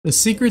The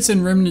secrets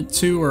in Remnant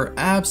 2 are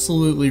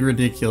absolutely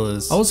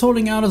ridiculous. I was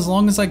holding out as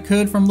long as I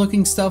could from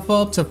looking stuff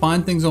up to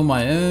find things on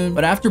my own,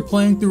 but after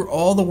playing through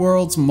all the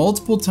worlds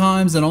multiple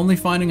times and only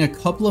finding a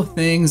couple of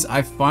things,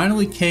 I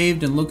finally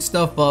caved and looked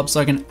stuff up so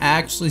I can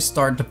actually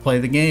start to play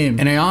the game.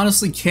 And I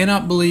honestly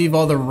cannot believe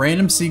all the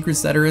random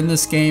secrets that are in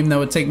this game that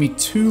would take me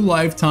 2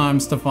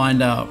 lifetimes to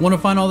find out. Want to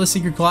find all the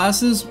secret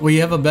classes? Well,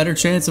 you have a better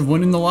chance of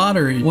winning the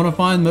lottery. Want to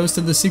find most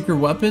of the secret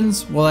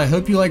weapons? Well, I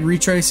hope you like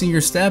retracing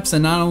your steps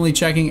and not only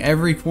checking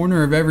every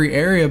corner of every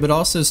area, but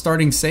also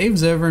starting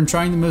saves over and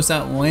trying the most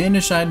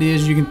outlandish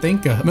ideas you can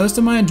think of. Most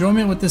of my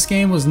enjoyment with this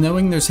game was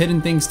knowing there's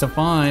hidden things to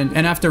find,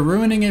 and after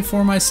ruining it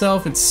for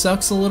myself, it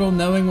sucks a little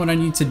knowing what I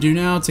need to do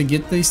now to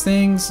get these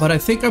things, but I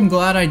think I'm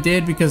glad I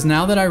did, because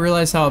now that I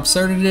realize how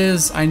absurd it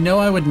is, I know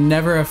I would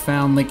never have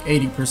found like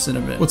 80%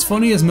 of it. What's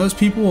funny is most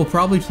people will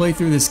probably play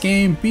through this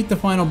game, beat the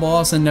final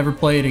boss, and never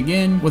play it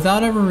again,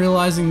 without ever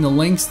realizing the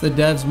lengths the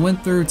devs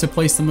went through to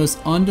place the most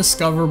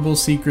undiscoverable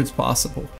secrets possible.